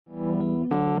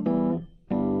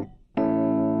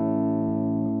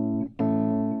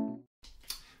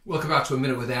Welcome back to A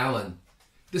Minute with Alan.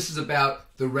 This is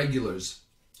about the regulars.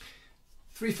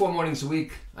 3-4 mornings a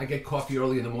week, I get coffee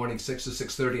early in the morning, 6 to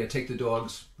 6:30. I take the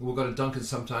dogs. We'll go to Dunkin'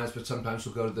 sometimes, but sometimes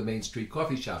we'll go to the Main Street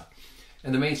coffee shop.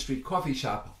 And the Main Street coffee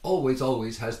shop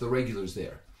always has the regulars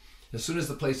there. As soon as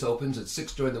the place opens at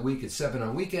 6 during the week, at 7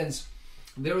 on weekends,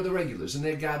 there are the regulars, and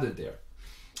they're gathered there.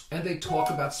 And they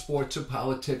talk about sports or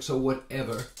politics or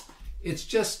whatever. It's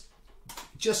just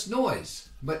noise.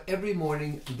 But every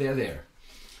morning, they're there.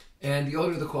 And the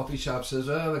owner of the coffee shop says,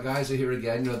 oh, the guys are here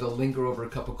again. You know, they'll linger over a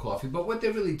cup of coffee. But what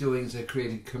they're really doing is they're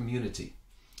creating community.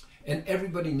 And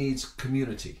everybody needs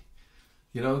community.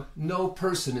 You know, no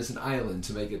person is an island,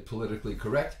 to make it politically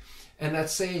correct. And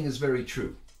that saying is very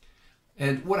true.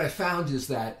 And what I found is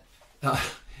that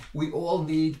we all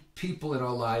need people in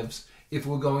our lives if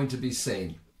we're going to be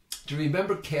sane. Do you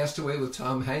remember Castaway with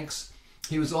Tom Hanks?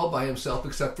 He was all by himself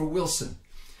except for Wilson.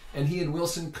 And he and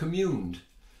Wilson communed.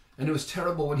 And it was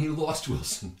terrible when he lost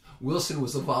Wilson. Wilson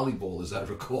was a volleyball, as I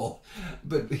recall.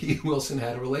 But he and Wilson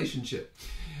had a relationship.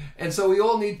 And so we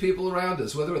all need people around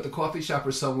us, whether at the coffee shop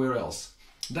or somewhere else.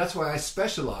 That's why I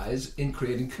specialize in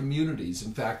creating communities.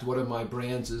 In fact, one of my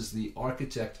brands is the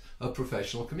architect of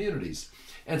professional communities.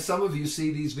 And some of you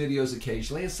see these videos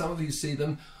occasionally, and some of you see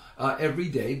them every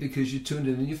day because you tuned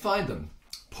in and you find them.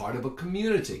 Part of a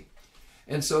community.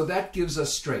 And so that gives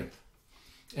us strength.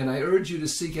 And I urge you to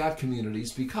seek out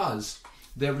communities because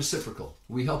they're reciprocal.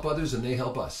 We help others and they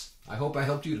help us. I hope I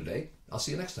helped you today. I'll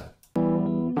see you next time.